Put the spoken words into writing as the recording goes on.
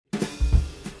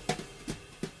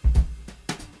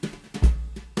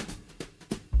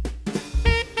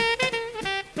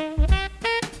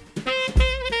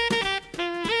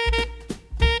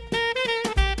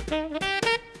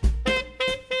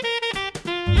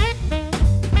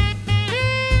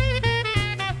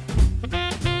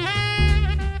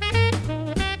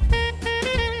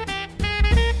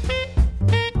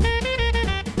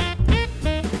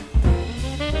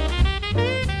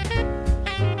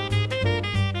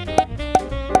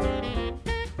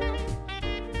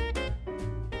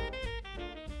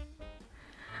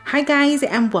Hi guys,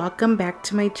 and welcome back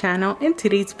to my channel. And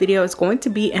today's video is going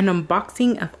to be an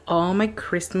unboxing of all my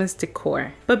Christmas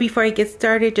decor. But before I get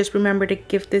started, just remember to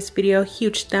give this video a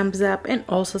huge thumbs up and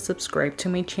also subscribe to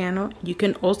my channel. You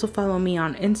can also follow me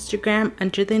on Instagram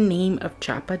under the name of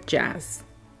Chapa Jazz.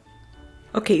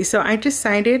 Okay, so I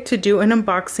decided to do an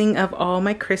unboxing of all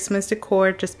my Christmas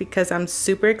decor just because I'm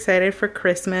super excited for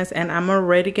Christmas and I'm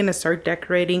already gonna start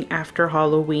decorating after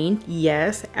Halloween.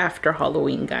 Yes, after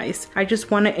Halloween, guys. I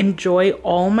just want to enjoy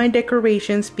all my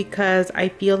decorations because I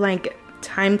feel like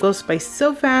time goes by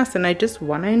so fast and I just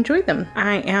want to enjoy them.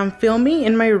 I am filming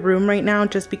in my room right now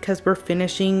just because we're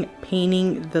finishing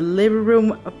painting the living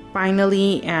room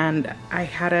finally, and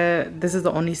this is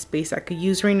the only space I could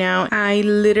use right now. I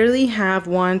literally have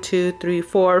 1, 2, 3,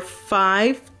 4,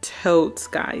 5 totes,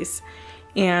 guys,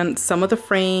 and some of the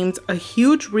frames, a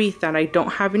huge wreath that I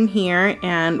don't have in here,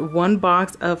 and 1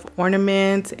 box of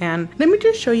ornaments. And let me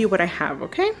just show you what I have,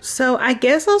 okay? So I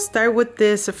guess I'll start with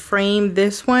this frame.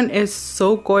 This one is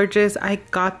so gorgeous. I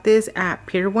got this at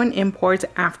Pier 1 Imports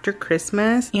after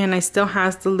Christmas, and I still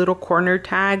has the little corner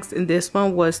tags, and this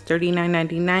one was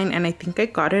 $39.99, and I think I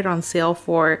got it on sale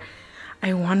for,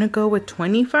 I want to go with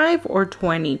 25 or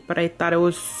 20, but I thought it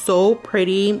was so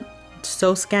pretty.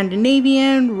 So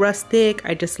Scandinavian, rustic.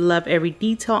 I just love every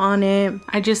detail on it.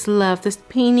 I just love this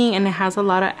painting, and it has a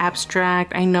lot of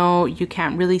abstract. I know you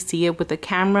can't really see it with the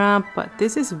camera, but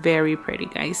this is very pretty,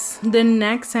 guys. The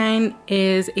next sign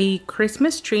is a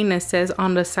Christmas tree, and it says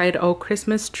on the side, "Oh,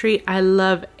 Christmas tree." I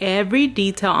love every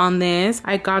detail on this.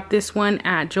 I got this one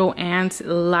at Joann's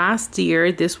last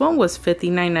year. This one was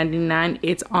 $59.99.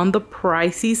 It's on the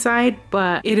pricey side,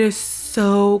 but it is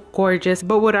so gorgeous.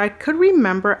 But what I could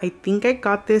remember, I think I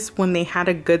got this when they had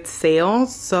a good sale,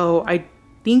 so I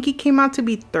think it came out to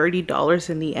be $30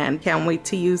 in the end. Can't wait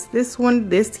to use this one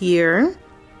this year.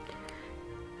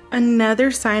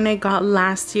 Another sign I got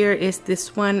last year is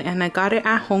this one, and I got it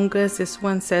at Home Goods. This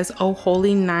one says "Oh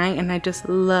Holy Night," and I just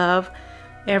love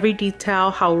every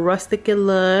detail, how rustic it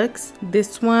looks.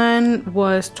 This one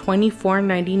was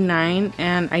 $24.99,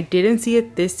 and I didn't see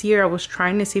it this year. I was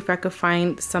trying to see if I could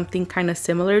find something kind of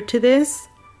similar to this,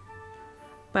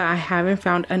 but I haven't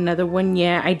found another one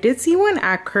yet. I did see one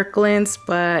at Kirkland's,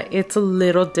 but it's a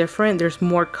little different. There's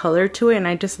more color to it, and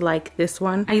I just like this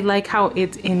one. I like how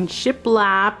it's in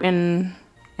shiplap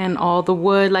and all the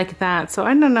wood like that. So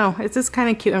I don't know, it's just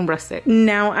kind of cute and rustic.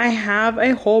 Now I have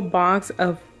a whole box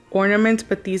of ornaments,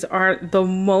 but these are the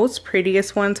most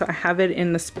prettiest ones, so I have it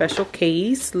in a special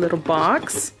case, little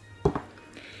box,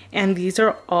 and these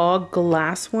are all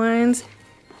glass ones.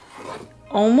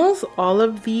 Almost all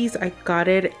of these I got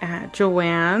it at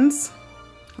Joann's.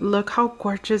 Look how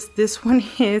gorgeous this one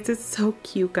is. It's so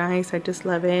cute, guys. I just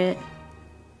love it.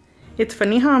 It's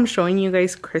funny how I'm showing you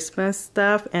guys Christmas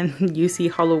stuff and you see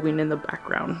Halloween in the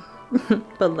background.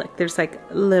 But look, there's like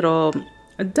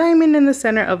a diamond in the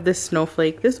center of this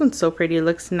snowflake. This one's so pretty. It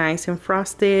looks nice and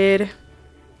frosted.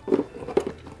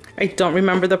 I don't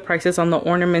remember the prices on the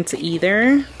ornaments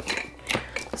either,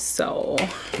 so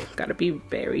gotta be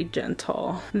very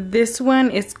gentle. This one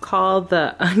is called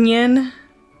the onion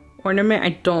ornament. I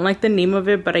don't like the name of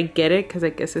it, but I get it because I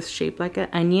guess it's shaped like an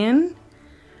onion.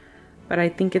 But I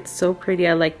think it's so pretty.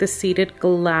 I like the seeded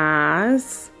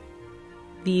glass.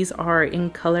 These are in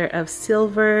color of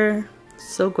silver.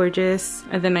 So gorgeous.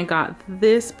 And then I got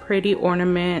this pretty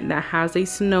ornament that has a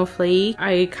snowflake.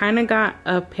 I kind of got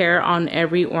a pair on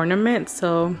every ornament,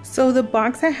 so the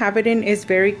box I have it in is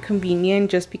very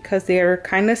convenient just because they're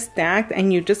kind of stacked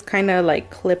and you just kind of like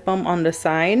clip them on the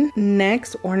side.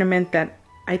 Next ornament that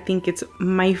I think it's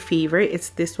my favorite, it's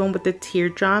this one with the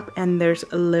teardrop, and there's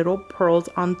little pearls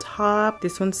on top.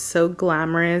 This one's so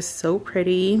glamorous, so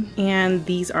pretty. And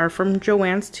these are from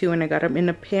Joann's too, and I got them in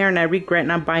a pair, and I regret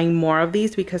not buying more of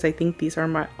these because I think these are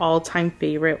my all-time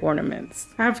favorite ornaments.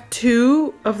 I have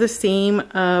 2 of the same,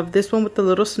 of this one with the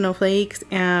little snowflakes,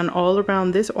 and all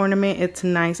around this ornament it's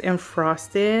nice and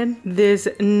frosted. This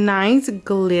nice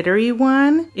glittery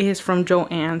one is from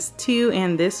Joann's too,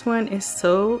 and this one is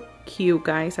so cute,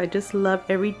 guys. I just love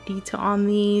every detail on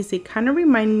these. They kind of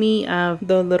remind me of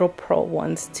the little pearl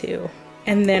ones too.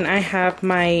 And then I have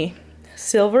my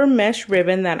silver mesh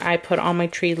ribbon that I put on my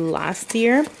tree last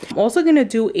year. I'm also gonna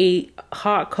do a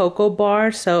hot cocoa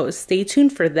bar, so stay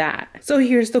tuned for that. So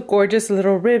here's the gorgeous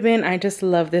little ribbon. I just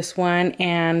love this one,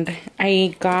 and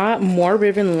I got more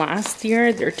ribbon last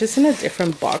year. They're just in a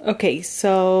different box. Okay,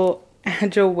 so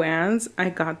at Joann's I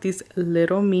got these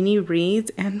little mini wreaths,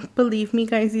 and believe me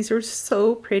guys, these are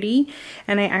so pretty,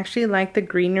 and I actually like the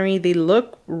greenery. They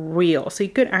look real, so you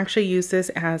could actually use this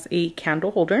as a candle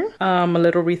holder. A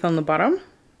little wreath on the bottom,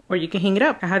 or you can hang it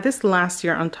up. I had this last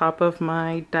year on top of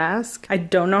my desk. I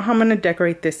don't know how I'm gonna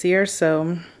decorate this year,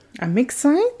 so I'm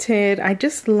excited. I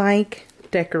just like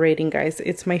decorating, guys.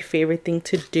 It's my favorite thing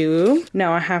to do.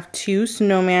 Now I have 2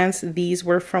 snowmans. These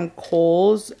were from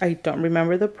Kohl's. I don't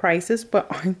remember the prices, but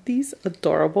aren't these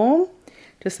adorable?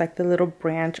 Just like the little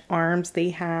branch arms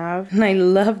they have. And I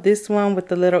love this one with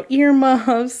the little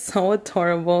earmuffs. So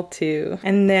adorable too.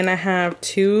 And then I have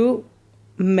 2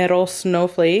 metal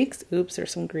snowflakes. Oops,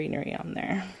 there's some greenery on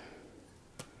there.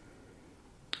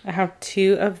 I have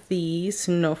 2 of these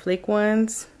snowflake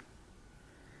ones.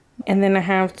 And then I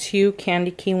have 2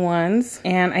 candy cane ones.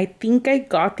 And I think I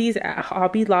got these at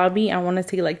Hobby Lobby, I want to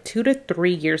say like 2 to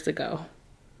 3 years ago.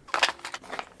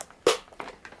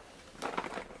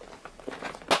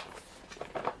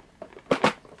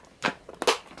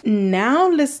 Now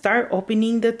let's start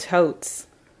opening the totes.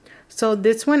 So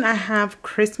this one I have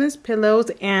Christmas pillows,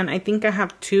 and I think I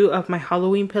have 2 of my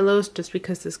Halloween pillows just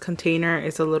because this container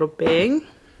is a little big.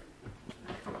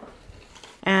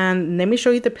 And let me show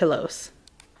you the pillows.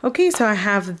 Okay, so I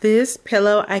have this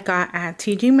pillow I got at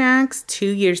TJ Maxx 2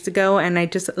 years ago, and I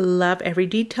just love every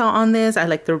detail on this. I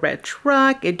like the red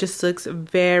truck. It just looks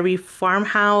very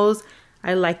farmhouse.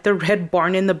 I like the red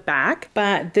barn in the back,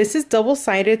 but this is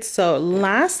double-sided. So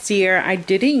last year I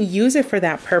didn't use it for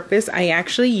that purpose. I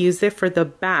actually used it for the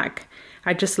back.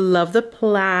 I just love the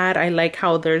plaid. I like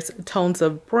how there's tones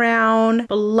of brown,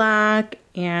 black,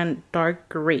 and dark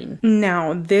green.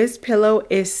 Now this pillow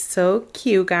is so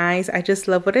cute, guys. I just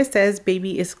love what it says,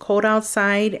 baby it's cold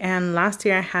outside. And last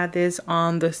year I had this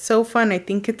on the sofa, and I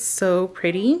think it's so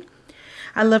pretty.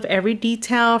 I love every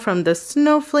detail from the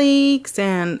snowflakes,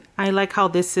 and I like how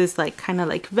this is like kind of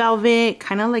like velvet,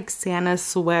 kind of like Santa's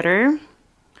sweater.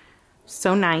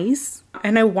 So nice.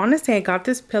 And I want to say I got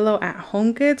this pillow at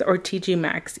HomeGoods or TJ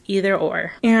Maxx, either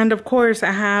or. And of course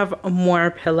I have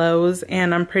more pillows,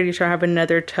 and I'm pretty sure I have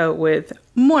another tote with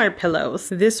more pillows.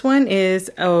 This one is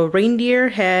a reindeer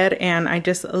head, and I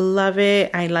just love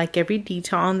it. I like every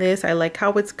detail on this. I like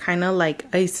how it's kind of like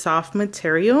a soft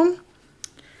material.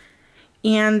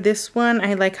 And this one,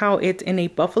 I like how it's in a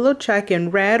buffalo check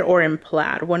in red or in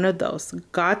plaid, one of those.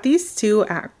 Got these 2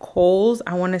 at Kohl's,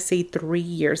 I want to say 3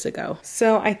 years ago.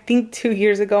 So I think 2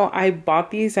 years ago I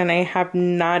bought these, and I have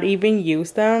not even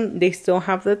used them. They still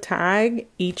have the tag.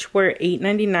 Each were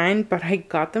 $8.99, but I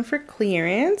got them for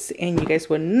clearance, and you guys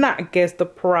would not guess the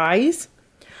price.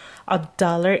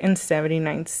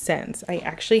 $1.79.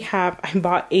 I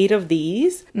bought 8 of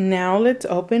these. Now let's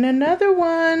open another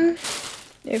one.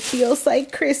 It feels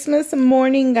like Christmas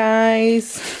morning,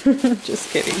 guys.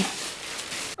 Just kidding.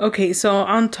 Okay, so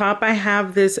on top I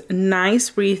have this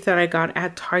nice wreath that I got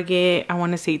at Target, I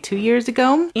want to say 2 years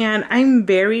ago. And I'm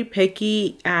very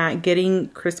picky at getting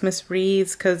Christmas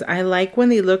wreaths because I like when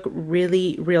they look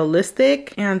really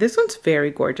realistic. And this one's very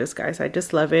gorgeous, guys. I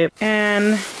just love it.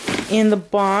 And in the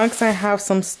box I have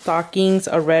some stockings,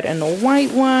 a red and a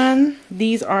white one.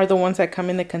 These are the ones that come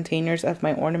in the containers of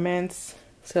my ornaments.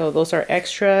 So those are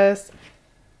extras.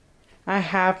 I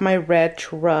have my red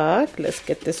truck. Let's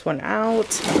get this one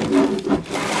out.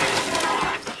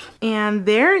 And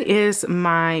there is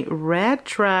my red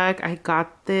truck. I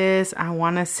got this, I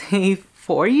want to say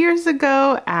 4 years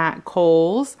ago at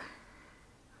Kohl's.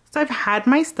 So I've had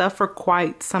my stuff for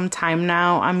quite some time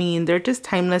now. I mean, they're just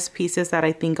timeless pieces that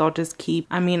I think I'll just keep.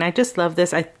 I mean, I just love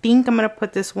this. I think I'm gonna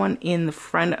put this one in the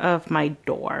front of my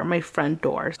door, my front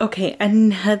doors. Okay,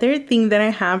 another thing that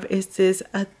I have is this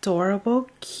adorable,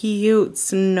 cute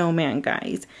snowman,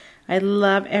 guys. I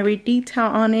love every detail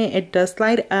on it. It does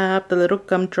light up, the little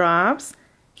gumdrops.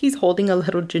 He's holding a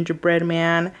little gingerbread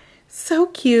man. So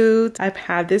cute. I've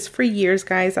had this for years,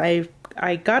 guys. I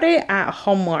got it at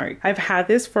Hallmark. I've had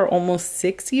this for almost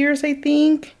 6 years, I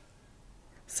think.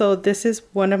 So this is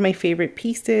one of my favorite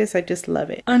pieces. I just love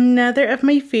it. Another of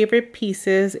my favorite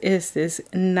pieces is this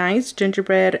nice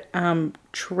gingerbread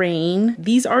train.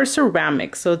 These are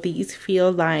ceramic, so these feel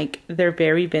like they're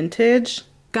very vintage.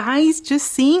 Guys,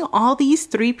 just seeing all these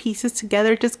 3 pieces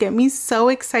together just get me so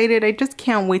excited. I just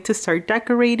can't wait to start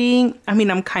decorating. I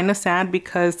mean, I'm kind of sad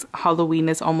because Halloween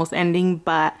is almost ending,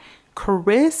 but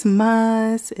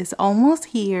Christmas is almost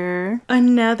here.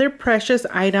 Another precious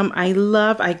item I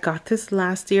love, I got this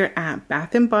last year at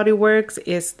Bath & Body Works,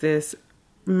 is this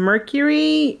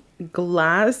Mercury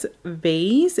glass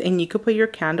vase, and you could put your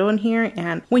candle in here,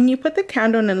 and when you put the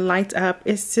candle and it lights up,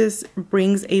 it just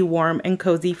brings a warm and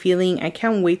cozy feeling. I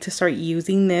can't wait to start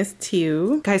using this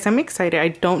too. Guys, I'm excited. I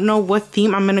don't know what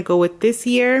theme I'm gonna go with this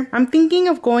year. I'm thinking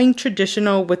of going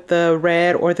traditional with the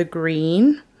red or the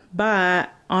green, but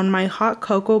on my hot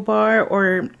cocoa bar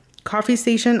or coffee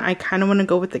station, I kind of want to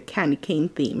go with the candy cane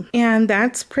theme. And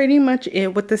that's pretty much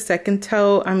it with the second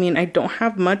tote. I mean, I don't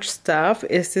have much stuff.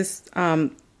 It's just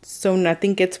so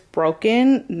nothing gets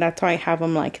broken. That's why I have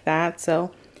them like that.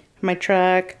 So my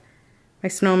truck, my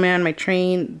snowman, my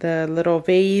train, the little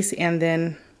vase, and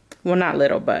then, well, not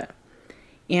little, but,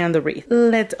 and the wreath.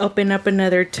 Let's open up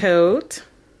another tote.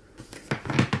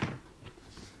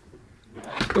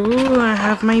 Ooh, I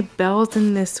have my bells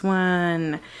in this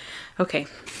one. Okay.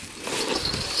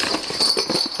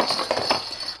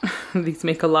 These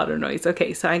make a lot of noise.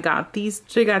 Okay, so I got these.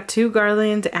 I got 2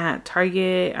 garlands at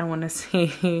Target, I want to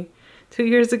say 2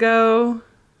 years ago.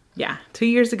 Yeah, 2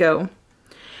 years ago.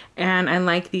 And I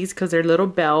like these because they're little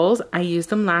bells. I used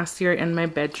them last year in my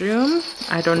bedroom.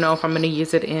 I don't know if I'm going to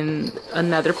use it in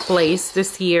another place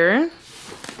this year.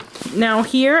 Now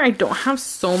here, I don't have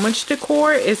so much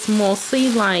decor. It's mostly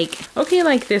like, okay,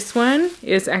 like this one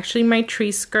is actually my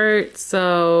tree skirt.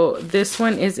 So this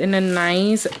one is in a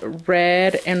nice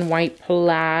red and white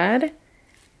plaid.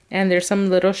 And there's some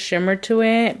little shimmer to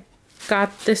it.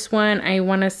 Got this one, I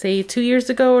want to say 2 years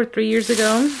ago or 3 years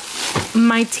ago.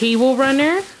 My table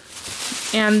runner.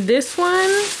 And this one,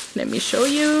 let me show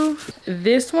you.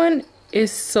 This one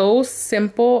is so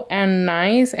simple and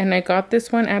nice, and I got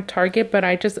this one at Target, but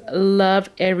I just love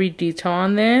every detail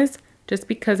on this just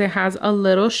because it has a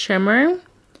little shimmer.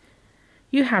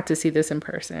 You have to see this in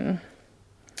person.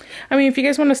 I mean, if you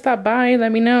guys want to stop by,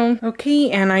 let me know.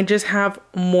 Okay, and I just have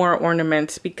more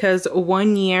ornaments because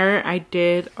one year I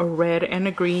did a red and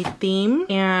a green theme,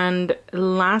 and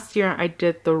last year I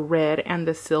did the red and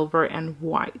the silver and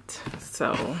white.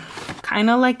 So kind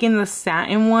of like in the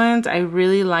satin ones, I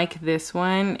really like this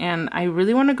one, and I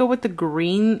really want to go with the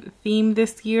green theme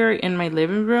this year in my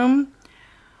living room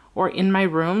or in my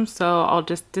room. So I'll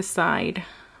just decide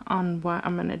on what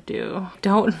I'm gonna do.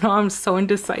 Don't know, I'm so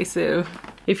indecisive.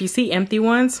 If you see empty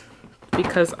ones,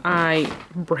 because I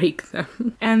break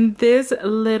them. And this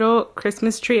little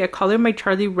Christmas tree, I call it my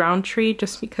Charlie Brown tree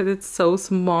just because it's so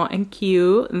small and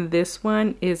cute. This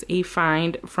one is a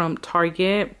find from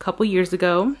Target a couple years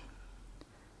ago.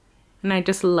 And I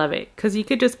just love it because you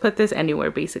could just put this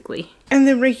anywhere basically. And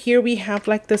then right here we have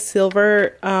like the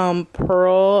silver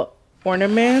pearl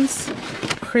ornaments.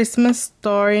 Christmas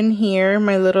star in here,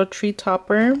 my little tree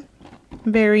topper.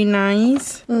 Very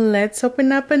nice. Let's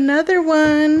open up another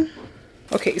one.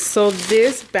 Okay, so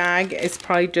this bag is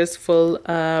probably just full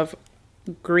of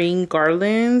green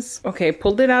garlands. Okay, I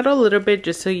pulled it out a little bit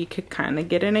just so you could kind of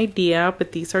get an idea,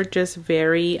 but these are just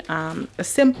very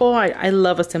simple. I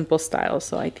love a simple style,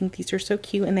 so I think these are so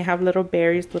cute, and they have little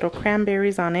berries, little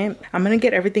cranberries on it. I'm gonna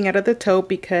get everything out of the tote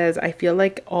because I feel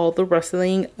like all the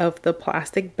rustling of the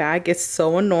plastic bag is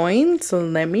so annoying, so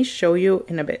let me show you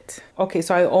in a bit. Okay,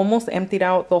 so I almost emptied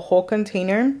out the whole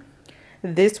container.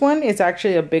 This one is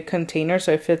actually a big container,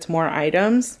 so it fits more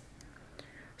items.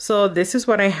 So this is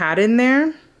what I had in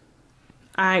there.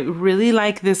 I really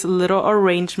like this little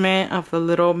arrangement of the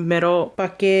little middle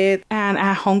bucket. And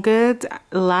at HomeGoods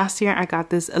last year I got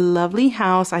this lovely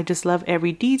house. I just love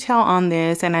every detail on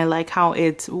this, and I like how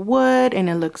it's wood and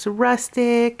it looks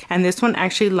rustic. And this one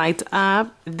actually lights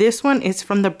up. This one is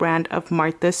from the brand of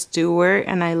Martha Stewart,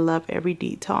 and I love every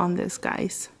detail on this,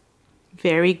 guys.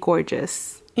 Very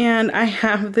gorgeous. And I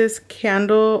have this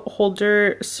candle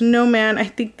holder snowman. I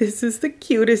think this is the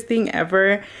cutest thing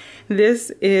ever.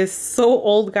 This is so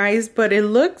old, guys, but it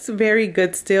looks very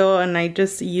good still, and I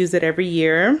just use it every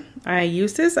year. I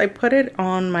use this, I put it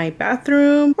on my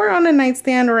bathroom or on a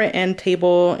nightstand or an end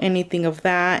table, anything of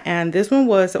that. And this one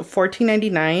was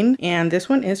 $14.99, and this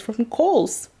one is from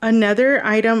Kohl's. Another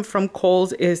item from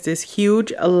Kohl's is this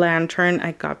huge lantern.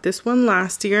 I got this one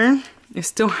last year. It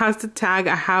still has the tag.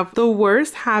 I have the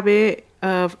worst habit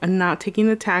of not taking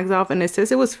the tags off, and it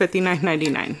says it was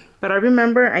 $59.99. But I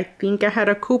remember, I think I had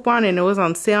a coupon and it was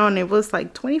on sale, and it was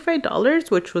like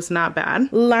 $25, which was not bad.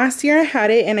 Last year I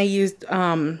had it and I used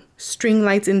string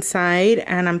lights inside,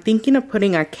 and I'm thinking of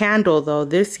putting a candle though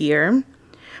this year.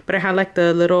 But I had like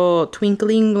the little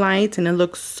twinkling lights, and it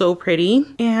looks so pretty.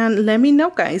 And let me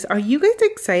know, guys, are you guys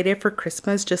excited for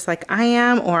Christmas just like I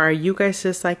am? Or are you guys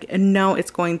just like, no, it's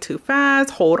going too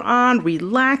fast, hold on,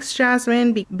 relax,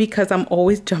 Jasmine, because I'm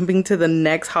always jumping to the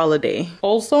next holiday.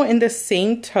 Also in the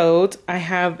same tote, I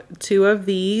have 2 of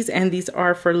these, and these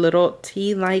are for little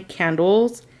tea light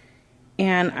candles.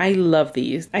 and I love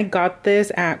these. I got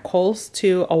this at Kohl's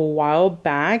too a while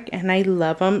back, and I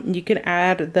love them. You can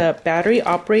add the battery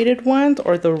operated ones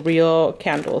or the real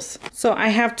candles. So I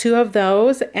have 2 of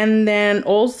those, and then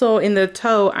also in the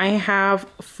tote I have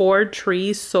 4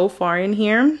 trees so far in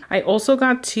here. I also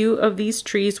got 2 of these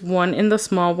trees, one in the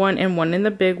small one and one in the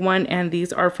big one, and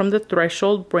these are from the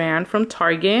Threshold brand from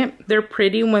Target. They're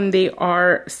pretty when they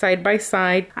are side by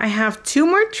side. I have 2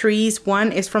 more trees.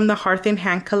 One is from the Hearth and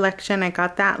Hand collection. I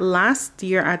got that last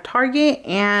year at Target,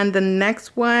 and the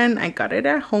next one I got it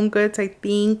at Home Goods, I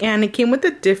think, and it came with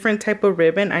a different type of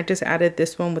ribbon. I just added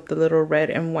this one with the little red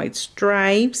and white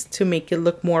stripes to make it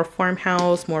look more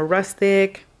farmhouse, more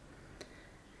rustic.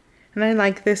 And I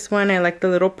like this one. I like the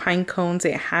little pine cones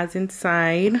it has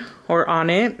inside or on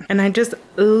it. And I just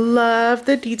love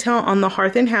the detail on the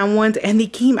Hearth and Hand ones. And they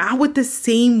came out with the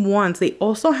same ones. They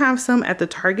also have some at the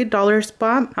Target dollar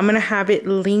spot. I'm going to have it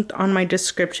linked on my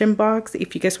description box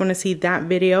if you guys want to see that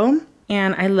video.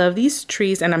 And I love these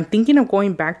trees, and I'm thinking of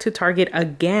going back to Target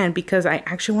again because I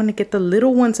actually want to get the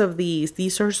little ones of these.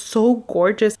 These are so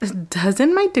gorgeous.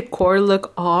 Doesn't my decor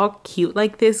look all cute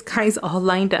like this, guys, all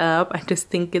lined up? I just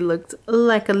think it looks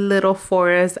like a little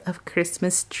forest of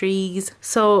Christmas trees.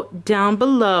 So down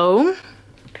below,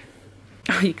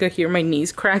 oh, you could hear my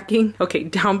knees cracking. Okay,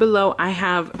 down below I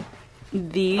have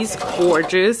these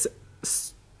gorgeous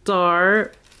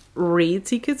star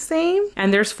wreaths, you could say,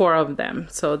 and there's 4 of them,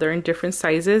 so they're in different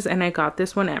sizes. And I got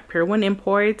this one at Pier 1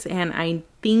 Imports, and I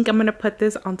think I'm gonna put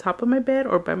this on top of my bed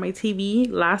or by my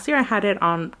TV. Last year I had it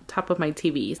on top of my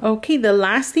TV. Okay, the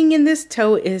last thing in this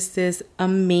tote is this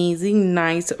amazing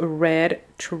nice red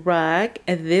truck,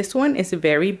 and this one is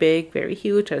very big, very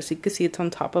huge. As you can see, it's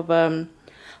on top of a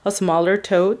smaller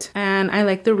tote, and I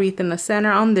like the wreath in the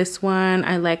center on this one.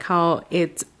 I like how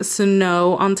it's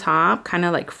snow on top, kind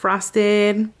of like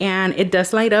frosted, and it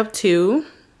does light up too.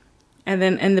 And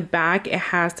then in the back it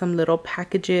has some little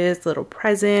packages, little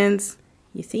presents,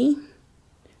 you see,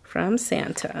 from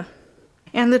Santa.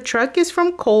 And the truck is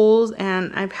from Kohl's,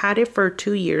 and I've had it for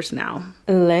 2 years now.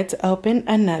 Let's open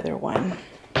another one.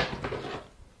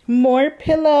 More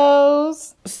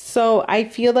pillows. So I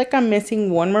feel like I'm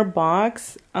missing one more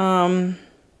box.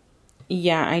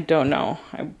 Yeah, I don't know.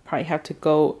 I probably have to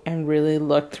go and really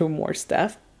look through more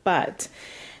stuff, but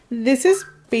this is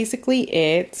basically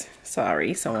it.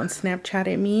 Sorry, someone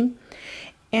Snapchatted me.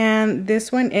 And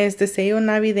this one is Deseo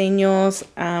Navideños.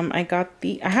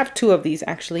 I have 2 of these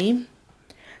actually,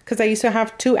 because I used to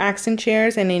have 2 accent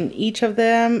chairs, and in each of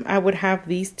them I would have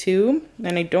these 2,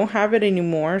 and I don't have it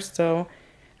anymore. So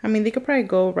I mean, they could probably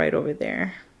go right over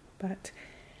there, but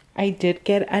I did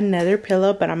get another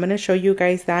pillow, but I'm going to show you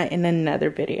guys that in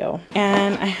another video.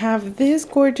 And I have this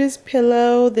gorgeous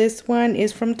pillow. This one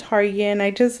is from Target, and I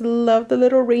just love the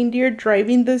little reindeer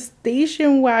driving the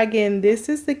station wagon. This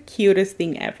is the cutest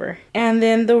thing ever. And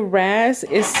then the rest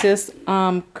is just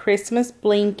Christmas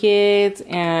blankets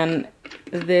and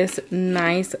this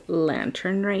nice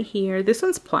lantern right here. This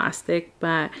one's plastic,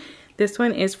 but this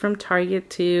one is from Target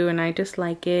too, and I just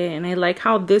like it. And I like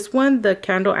how this one, the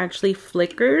candle actually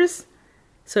flickers,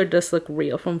 so it does look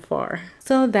real from far.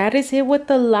 So that is it with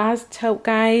the last tote,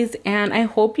 guys, and I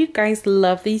hope you guys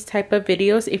love these type of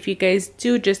videos. If you guys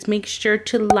do, just make sure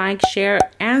to like, share,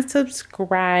 and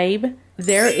subscribe.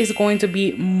 There is going to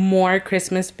be more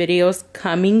Christmas videos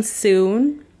coming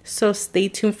soon, so stay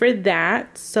tuned for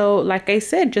that. So like I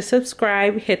said, just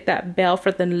subscribe, hit that bell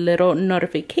for the little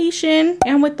notification.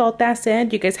 And with all that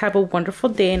said, you guys have a wonderful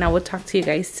day, and I will talk to you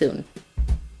guys soon.